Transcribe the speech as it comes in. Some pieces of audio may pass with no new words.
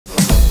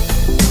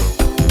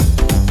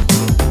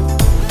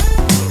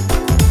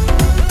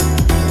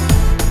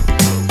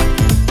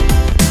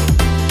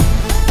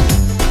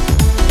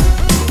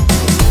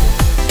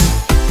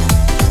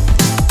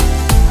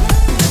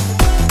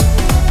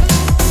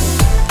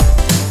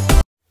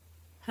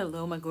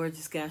Hello, my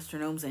gorgeous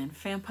gastronomes and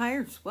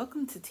vampires.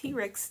 Welcome to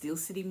T-Rex Steel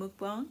City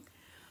Mukbang.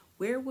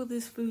 Where will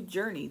this food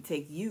journey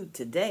take you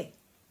today?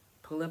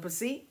 Pull up a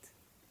seat.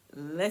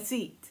 Let's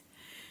eat.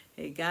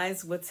 Hey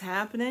guys, what's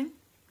happening?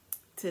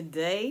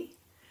 Today,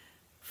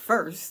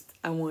 first,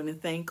 I want to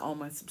thank all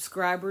my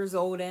subscribers,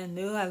 old and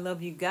new. I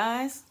love you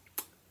guys.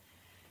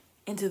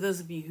 And to those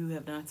of you who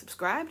have not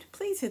subscribed,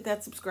 please hit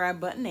that subscribe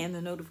button and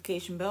the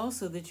notification bell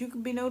so that you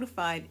can be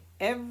notified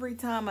every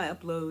time I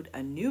upload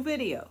a new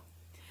video.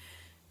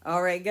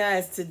 All right,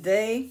 guys,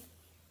 today,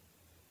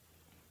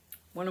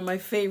 one of my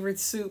favorite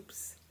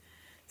soups,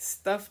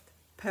 stuffed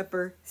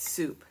pepper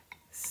soup.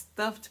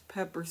 Stuffed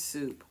pepper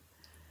soup.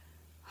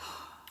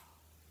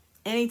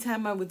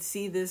 Anytime I would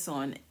see this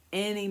on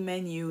any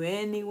menu,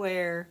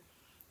 anywhere,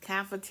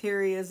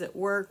 cafeterias, at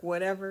work,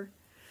 whatever,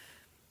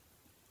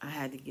 I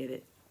had to get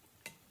it.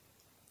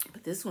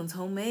 But this one's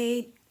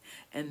homemade,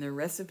 and the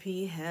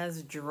recipe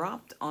has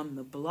dropped on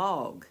the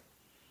blog.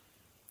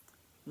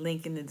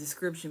 Link in the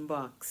description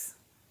box.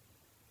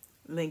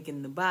 Link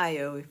in the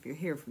bio if you're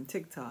here from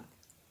TikTok.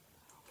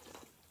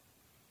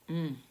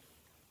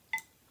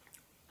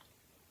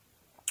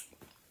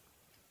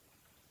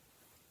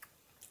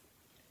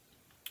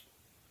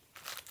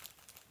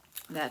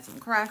 Got some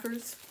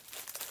crackers.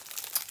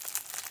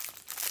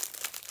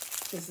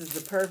 This is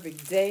the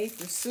perfect day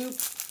for soup.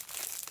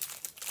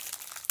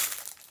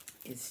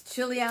 It's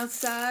chilly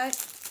outside.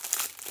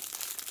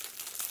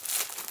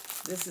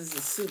 This is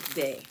a soup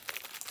day.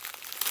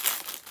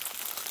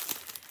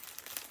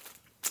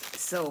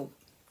 So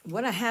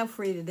what I have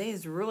for you today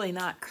is really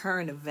not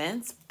current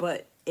events,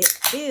 but it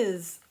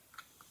is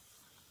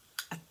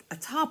a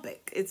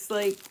topic. It's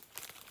like,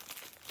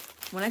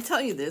 when I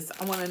tell you this,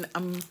 I want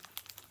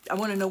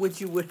to know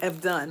what you would have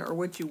done or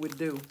what you would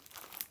do.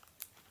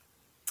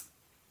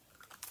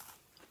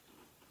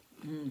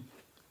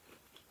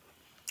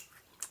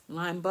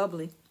 Lime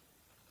bubbly,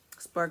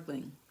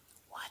 sparkling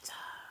water.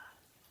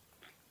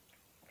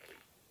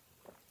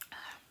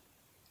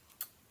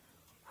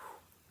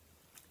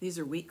 These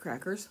are wheat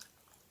crackers,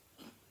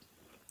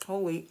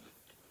 whole wheat.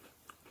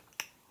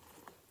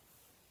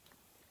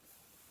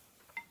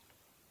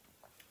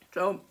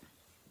 So,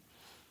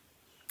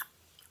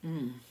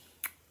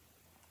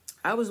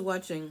 I was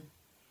watching,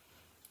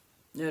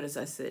 notice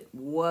I said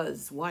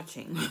was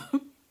watching,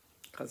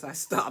 because I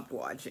stopped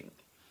watching.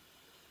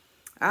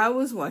 I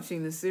was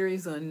watching the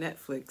series on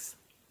Netflix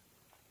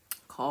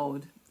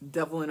called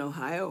Devil in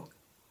Ohio.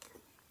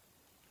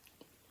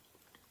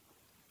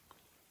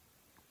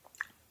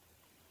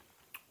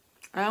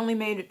 I only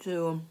made it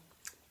to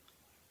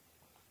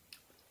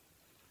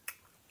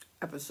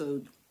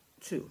episode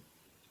 2,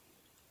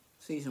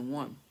 season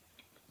 1.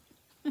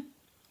 And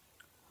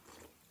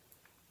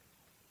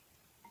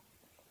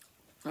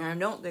I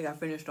don't think I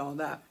finished all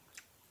that.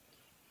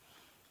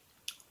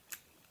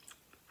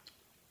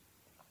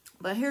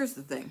 But here's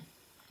the thing.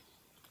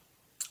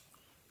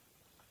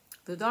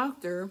 The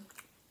doctor,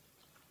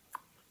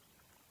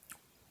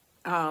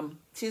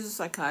 she's a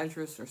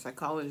psychiatrist or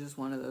psychologist,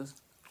 one of those.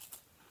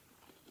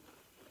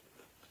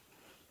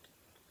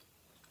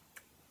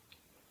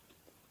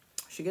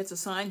 She gets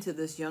assigned to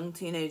this young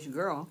teenage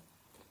girl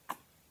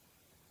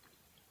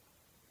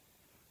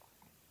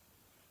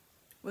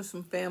with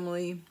some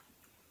family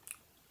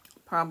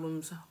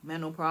problems,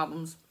 mental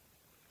problems.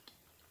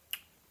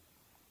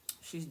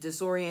 She's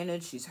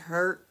disoriented, she's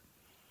hurt.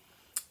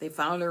 They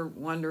found her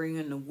wandering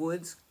in the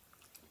woods.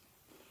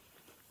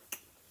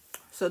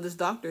 So this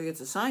doctor gets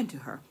assigned to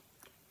her.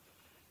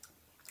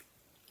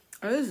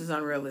 Now, this is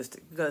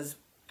unrealistic because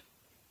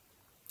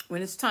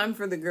when it's time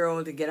for the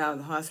girl to get out of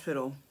the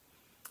hospital,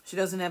 she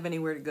doesn't have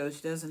anywhere to go.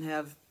 She doesn't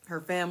have, her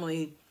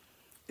family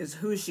is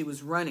who she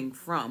was running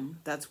from.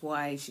 That's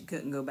why she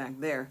couldn't go back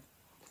there.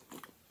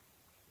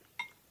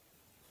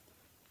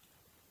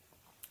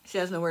 She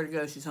has nowhere to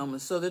go. She's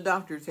homeless. So the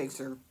doctor takes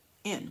her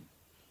in,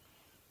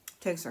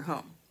 takes her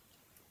home.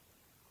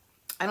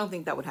 I don't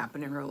think that would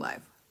happen in real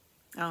life.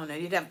 I don't know.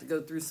 You'd have to go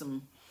through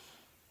some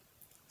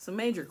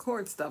major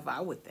court stuff,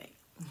 I would think.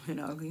 You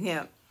know,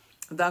 yeah,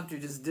 the doctor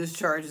just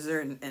discharges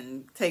her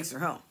and takes her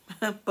home.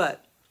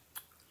 But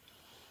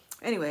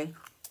anyway,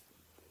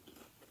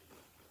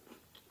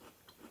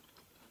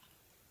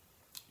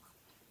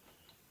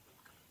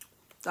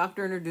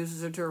 doctor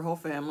introduces her to her whole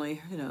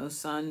family, you know,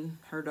 son,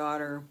 her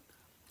daughter.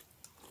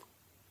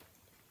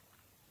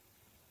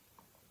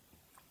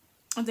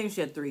 I think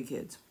she had 3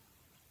 kids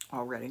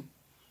already.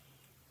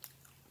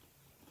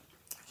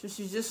 So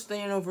she's just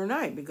staying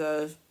overnight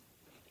because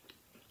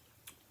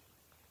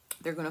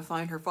they're going to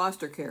find her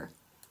foster care.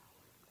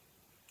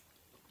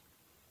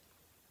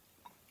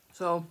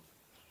 So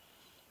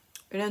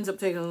it ends up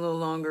taking a little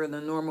longer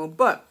than normal,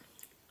 but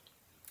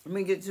let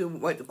me get to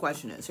what the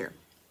question is here.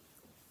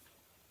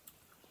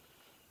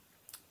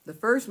 The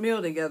first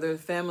meal together, the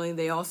family,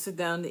 they all sit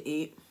down to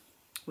eat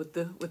with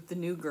the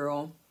new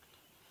girl.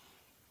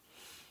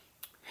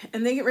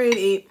 And they get ready to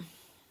eat.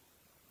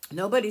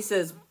 Nobody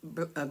says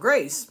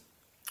grace.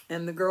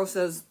 And the girl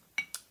says,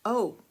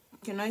 oh,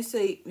 can I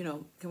say,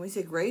 can we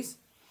say grace?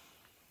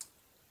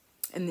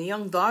 And the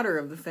young daughter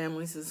of the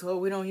family says, "Oh,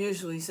 we don't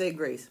usually say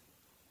grace.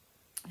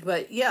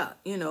 But yeah,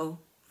 you know,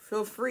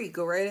 feel free.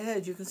 Go right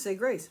ahead. You can say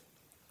grace."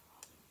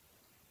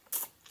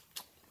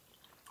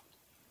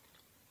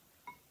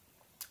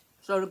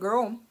 So the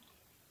girl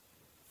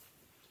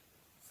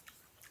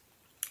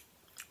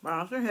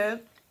bows her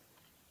head.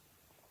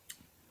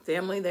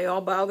 Family, they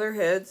all bow their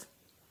heads.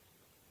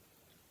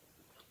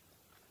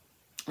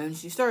 And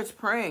she starts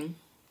praying.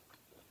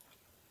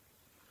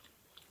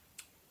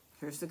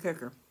 Here's the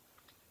kicker.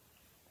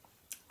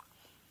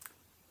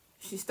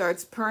 She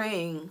starts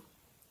praying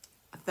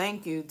a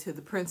thank you to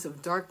the Prince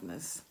of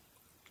Darkness.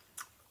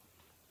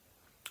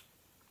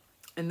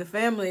 And the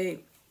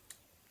family,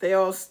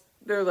 they're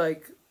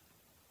like,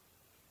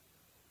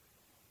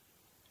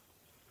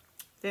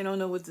 they don't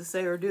know what to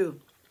say or do.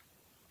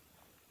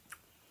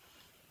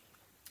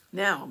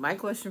 Now, my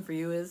question for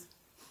you is,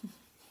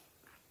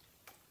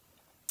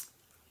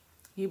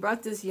 you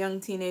brought this young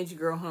teenage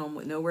girl home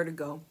with nowhere to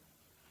go,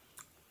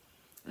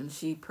 and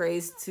she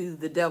prays to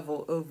the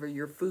devil over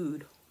your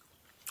food.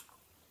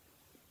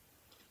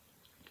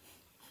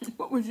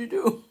 What would you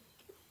do?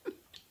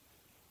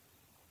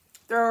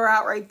 Throw her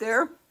out right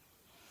there?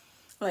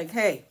 Like,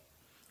 hey,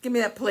 give me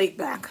that plate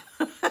back.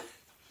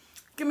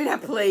 Give me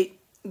that plate.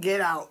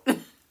 Get out.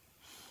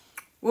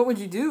 What would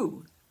you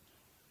do?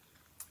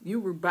 You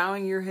were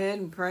bowing your head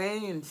and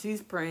praying, and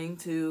she's praying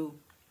to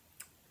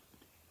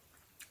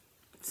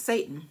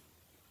Satan.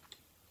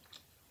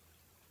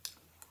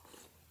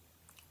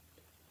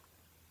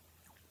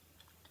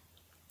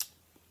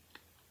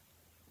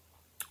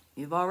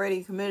 You've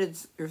already committed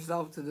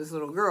yourself to this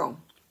little girl.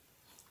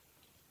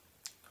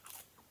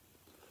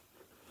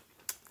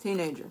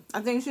 Teenager.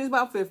 I think she's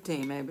about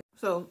 15, maybe.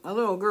 So, a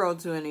little girl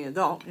to any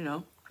adult, you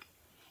know.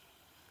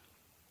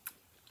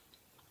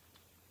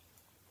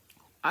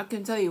 I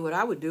can tell you what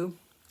I would do.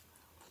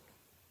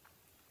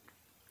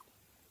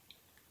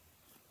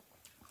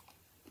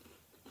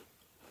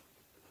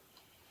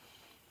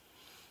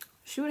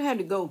 She would have had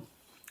to go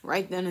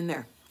right then and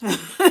there.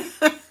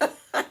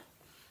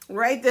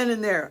 Right then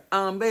and there.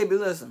 Baby,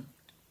 listen.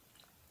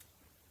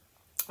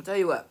 I'll tell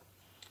you what.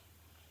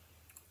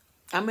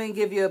 I'm going to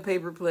give you a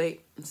paper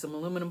plate and some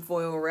aluminum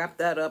foil. Wrap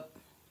that up.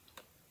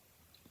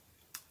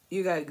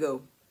 You got to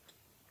go.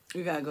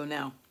 You got to go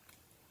now.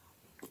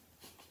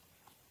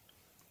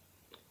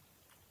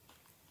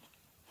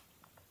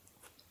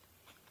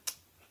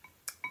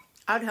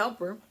 I'd help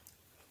her.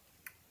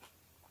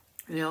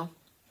 You know,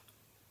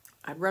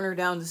 I'd run her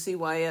down to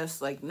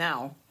CYS like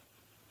now.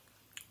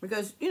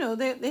 Because, you know,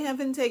 they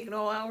have intake at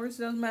all hours.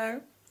 Doesn't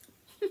matter.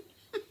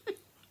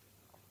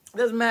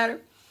 Doesn't matter.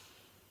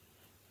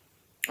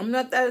 I'm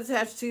not that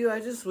attached to you.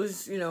 I just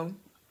was, you know,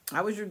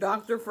 I was your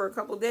doctor for a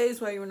couple of days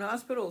while you were in the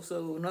hospital.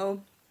 So,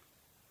 no.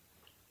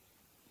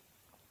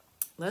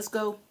 Let's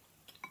go.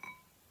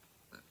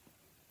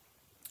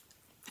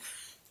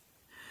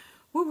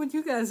 What would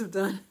you guys have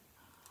done?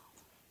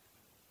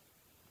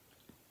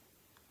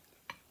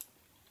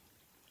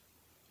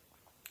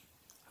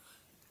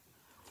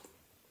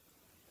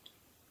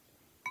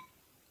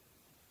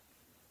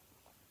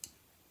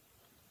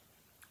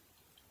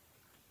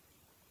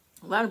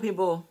 A lot of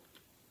people,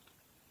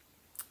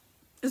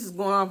 this is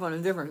going off on a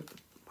different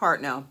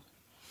part now.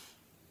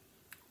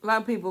 A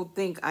lot of people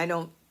think I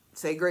don't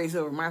say grace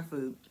over my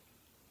food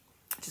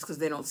just because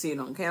they don't see it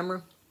on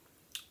camera.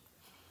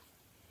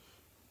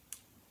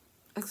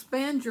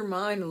 Expand your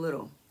mind a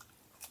little.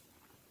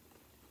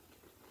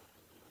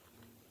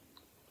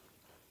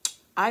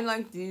 I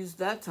like to use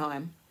that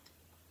time.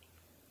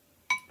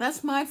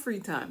 That's my free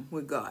time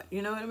with God.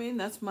 You know what I mean?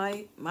 That's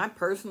my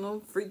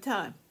personal free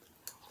time.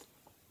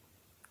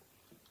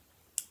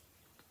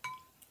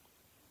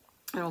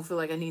 I don't feel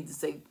like I need to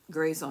say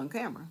grace on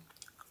camera.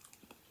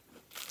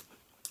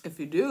 If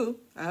you do,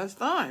 that's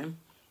fine.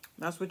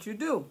 That's what you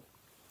do.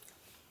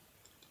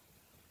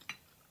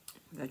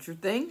 That's your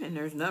thing, and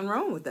there's nothing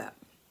wrong with that.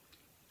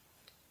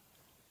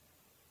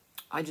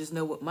 I just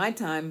know what my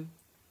time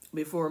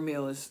before a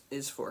meal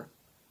is for.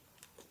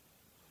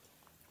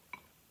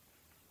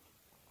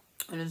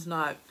 And it's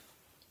not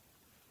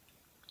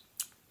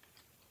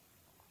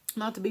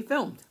to be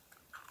filmed.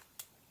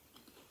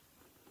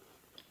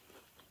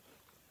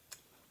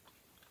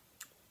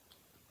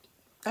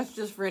 That's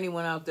just for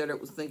anyone out there that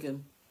was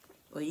thinking,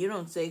 well, you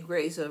don't say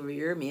grace over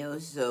your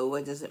meals, so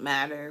what does it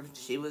matter if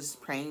she was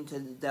praying to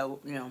the devil?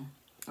 You know,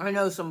 I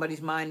know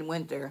somebody's mind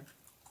went there.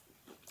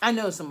 I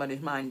know somebody's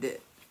mind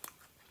did.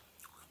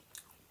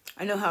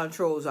 I know how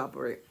trolls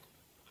operate.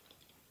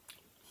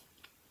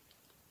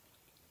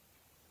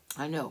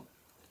 I know.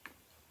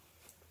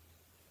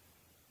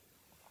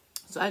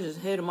 So I just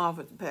hit them off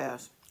at the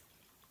pass.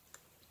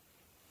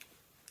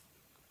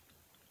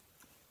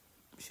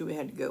 She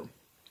had to go.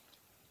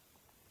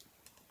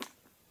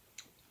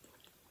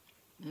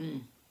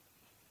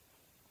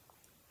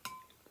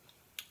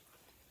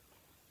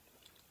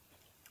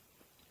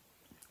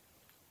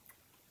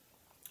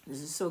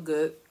 This is so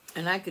good.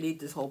 And I could eat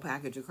this whole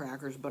package of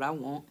crackers, but I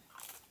won't.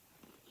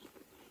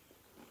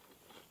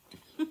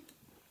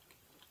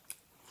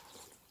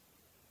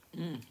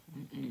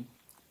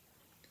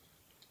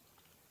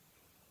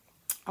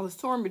 I was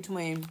torn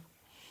between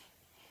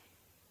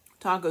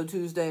Taco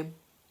Tuesday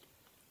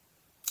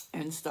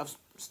and stuffed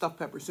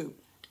pepper soup.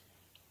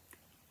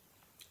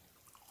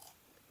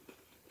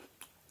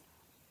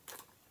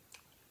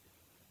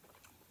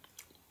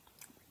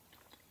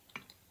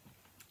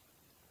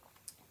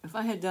 If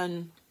I had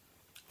done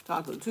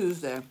Taco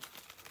Tuesday,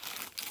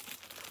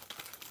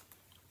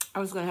 I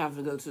was going to have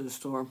to go to the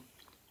store.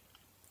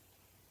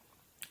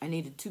 I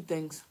needed two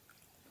things.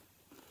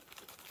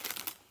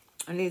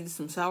 I needed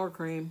some sour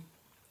cream,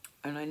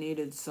 and I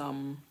needed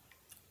some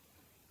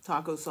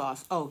taco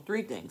sauce. Oh,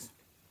 three things.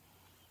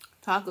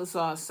 Taco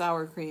sauce,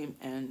 sour cream,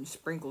 and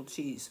sprinkled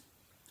cheese.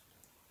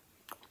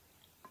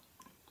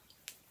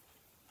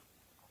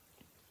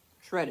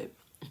 Shredded.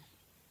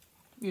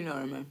 You know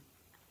what I mean.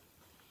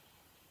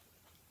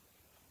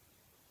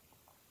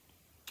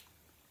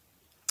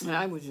 And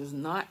I was just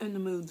not in the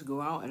mood to go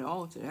out at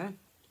all today.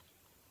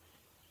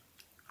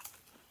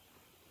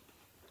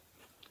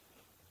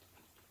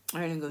 I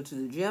didn't go to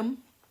the gym.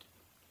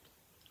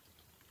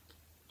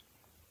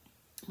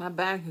 My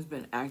back has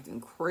been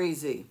acting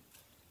crazy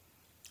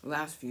the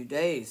last few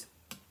days.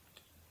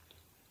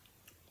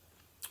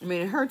 I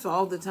mean, it hurts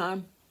all the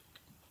time.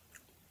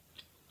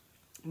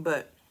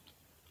 But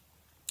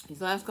these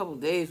last couple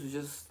of days was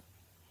just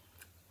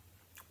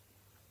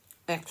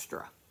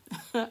extra.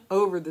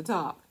 Over the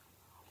top.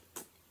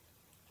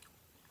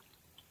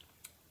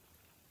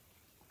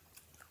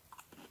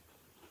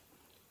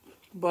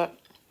 But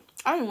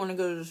I didn't want to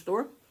go to the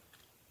store.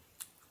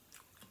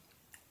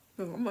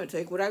 So I'm going to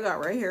take what I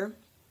got right here.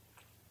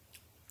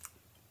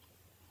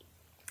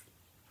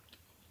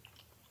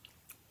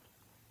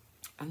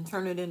 And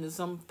turn it into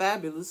some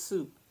fabulous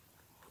soup.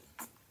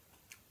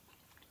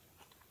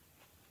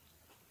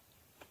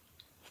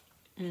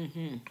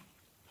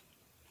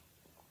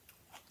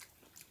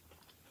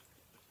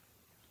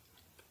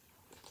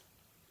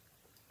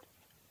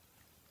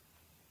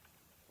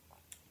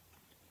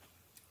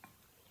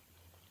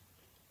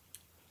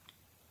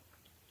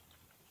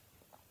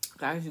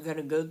 Guys, you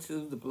gotta go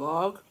to the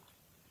blog.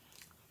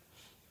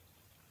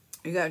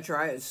 You gotta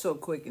try it. It's so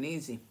quick and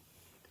easy. It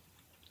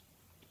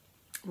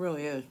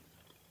really is.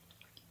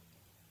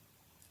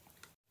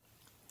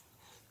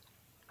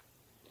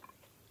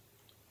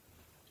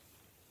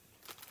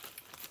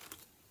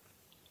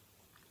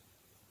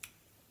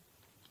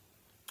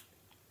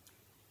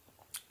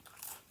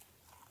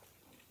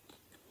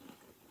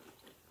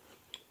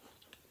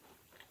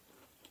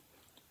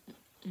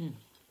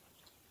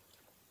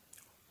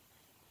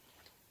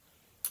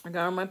 I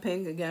got on my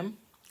pink again.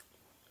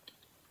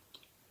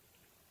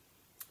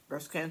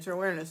 Breast cancer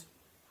awareness.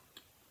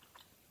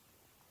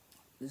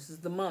 This is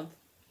the month.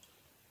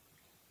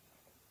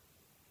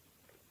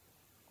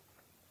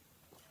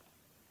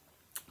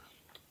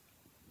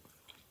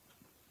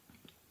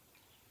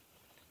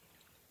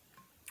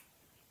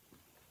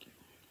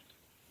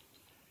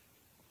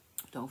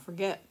 Don't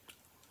forget.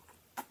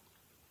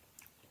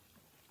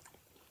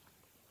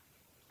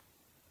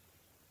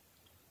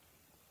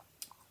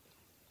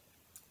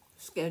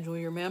 Schedule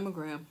your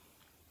mammogram.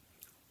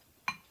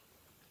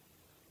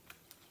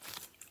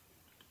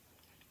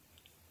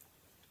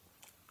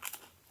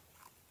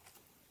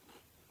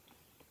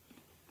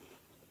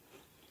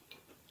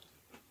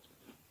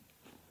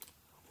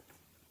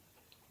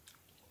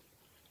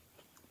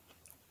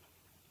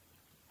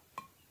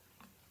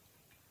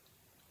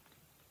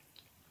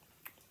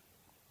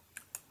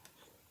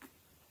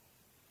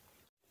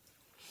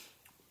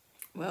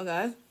 Well,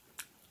 guys,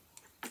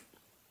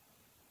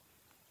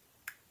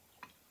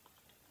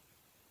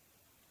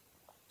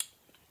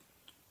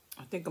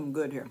 I think I'm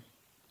good here.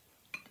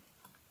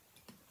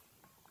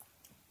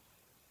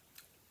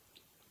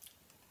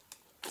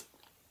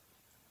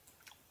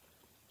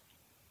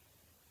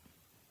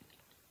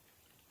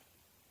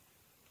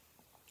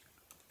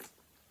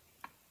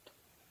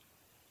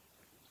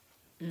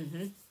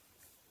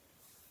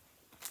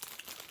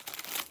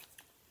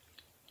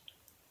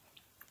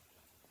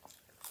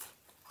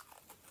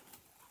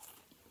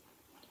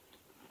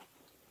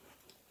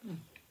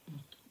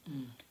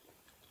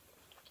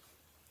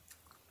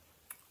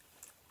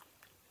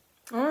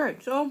 All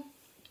right, so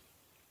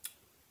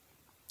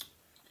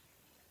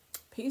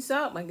peace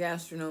out, my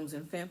gastronomes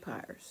and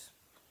vampires.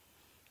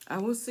 I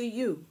will see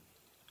you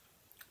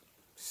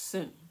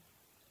soon.